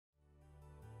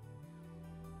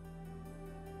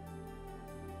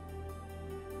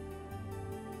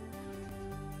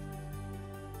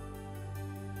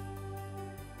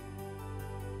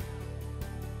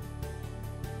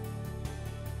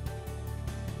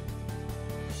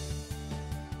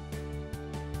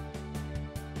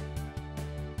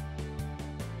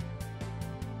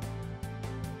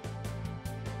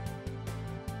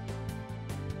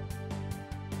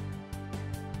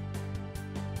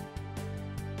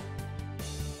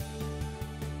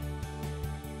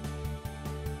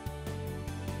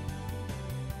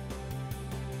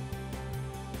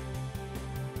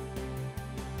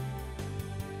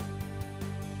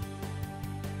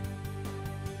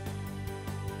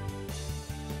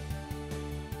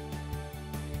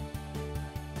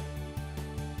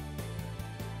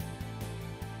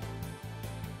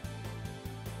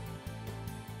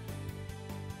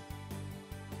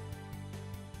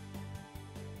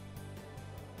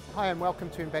Hi and welcome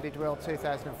to Embedded World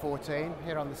 2014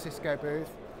 here on the SYSGO booth,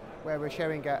 where we're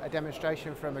showing a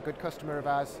demonstration from a good customer of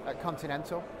ours at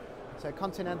Continental. So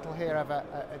Continental here have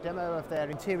a demo of their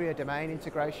interior domain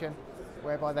integration,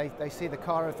 whereby they see the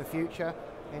car of the future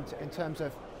in terms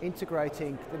of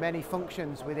integrating the many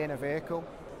functions within a vehicle.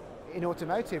 In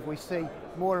automotive, we see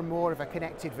more and more of a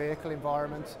connected vehicle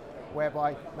environment,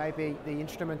 whereby maybe the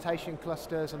instrumentation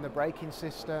clusters and the braking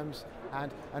systems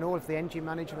and all of the engine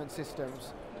management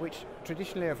systems, which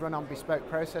traditionally have run on bespoke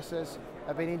processors,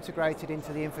 have been integrated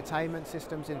into the infotainment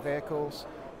systems in vehicles,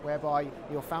 whereby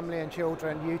your family and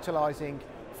children utilising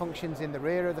functions in the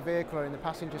rear of the vehicle or in the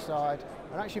passenger side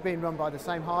are actually being run by the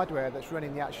same hardware that's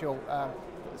running the actual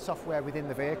software within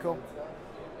the vehicle.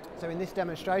 So in this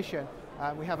demonstration,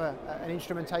 we have an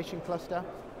instrumentation cluster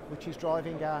which is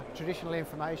driving our traditional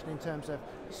information in terms of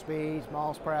speeds,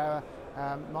 miles per hour,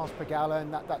 miles per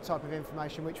gallon, that type of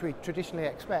information which we traditionally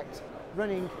expect,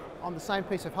 running on the same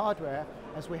piece of hardware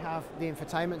as we have the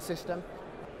infotainment system.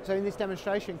 So in this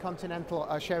demonstration, Continental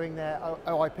are showing their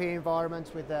OIP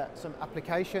environments with some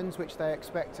applications which they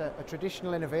expect are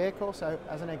traditional in a vehicle. So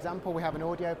as an example, we have an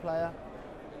audio player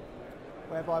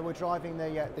whereby we're driving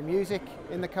the music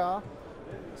in the car.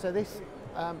 So this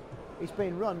is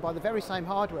being run by the very same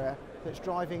hardware that's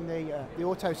driving the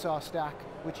AutoSAR stack,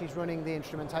 which is running the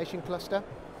instrumentation cluster.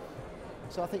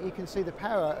 So I think you can see the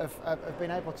power of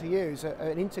being able to use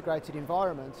an integrated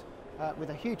environment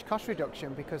with a huge cost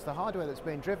reduction, because the hardware that's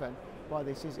being driven by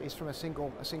this is from a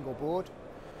single board.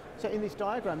 So in this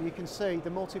diagram you can see the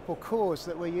multiple cores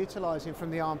that we're utilising from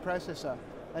the ARM processor,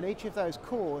 and each of those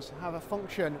cores have a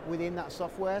function within that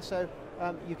software. So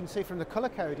you can see from the colour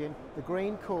coding, the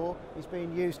green core is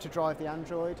being used to drive the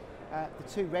Android.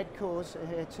 The two red cores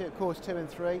here, cores 2 and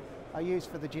 3, are used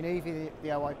for the Geneva, the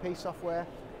OIP software,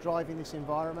 driving this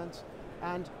environment.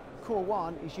 And core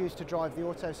 1 is used to drive the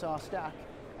AutoSAR stack,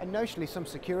 and notionally some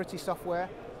security software.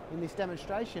 In this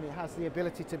demonstration, it has the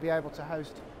ability to be able to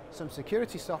host some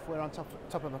security software on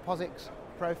top of a POSIX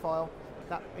profile.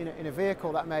 That in a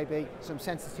vehicle, that may be some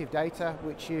sensitive data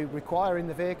which you require in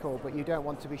the vehicle, but you don't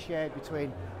want to be shared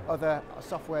between other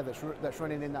software that's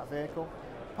running in that vehicle.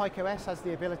 PikeOS has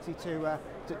the ability to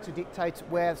dictate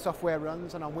where the software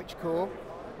runs and on which core.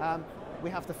 We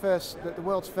have the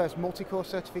world's first multi-core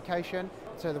certification,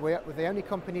 so we're the only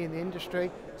company in the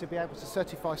industry to be able to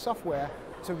certify software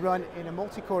to run in a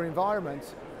multi-core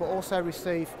environment, but also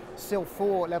receive SIL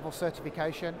 4 level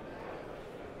certification.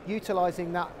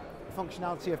 Utilising that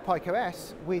functionality of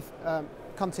PikeOS with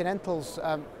Continental's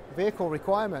vehicle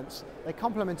requirements, they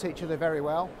complement each other very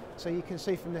well. So you can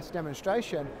see from this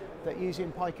demonstration that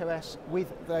using PikeOS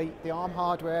with the ARM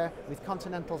hardware, with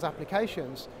Continental's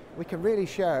applications, we can really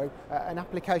show an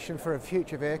application for a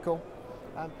future vehicle.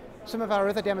 Some of our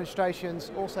other demonstrations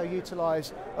also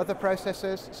utilise other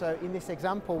processors. So in this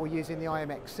example, we're using the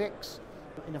IMX6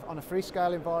 on a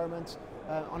Freescale environment.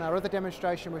 On our other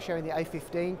demonstration, we're showing the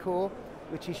A15 core,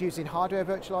 which is using hardware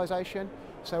virtualization.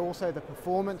 So also the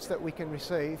performance that we can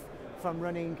receive from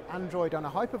running Android on a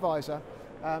hypervisor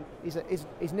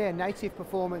is near native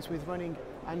performance with running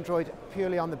Android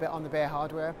purely on the bare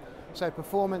hardware. So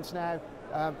performance now,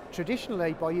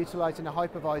 traditionally by utilising a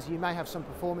hypervisor, you may have some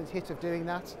performance hit of doing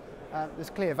that. There's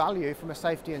clear value from a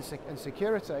safety and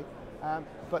security,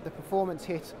 but the performance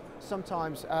hit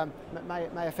sometimes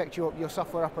may affect your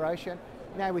software operation.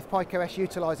 Now with PikeOS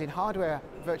utilising hardware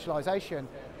virtualisation,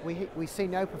 we see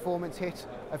no performance hit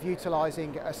of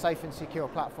utilising a safe and secure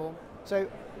platform. So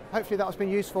hopefully that has been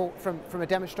useful from a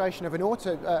demonstration of an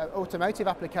automotive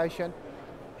application.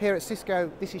 Here at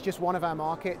SYSGO, this is just one of our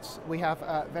markets. We have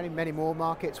very many more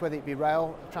markets, whether it be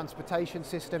rail, transportation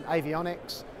system,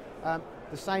 avionics.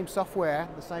 The same software,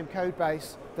 the same code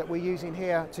base that we're using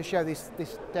here to show this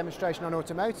demonstration on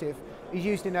automotive is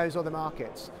used in those other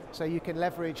markets. So you can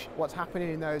leverage what's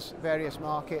happening in those various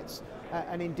markets,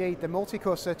 and indeed the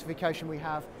multi-core certification we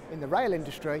have in the rail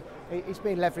industry is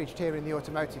being leveraged here in the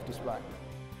automotive display.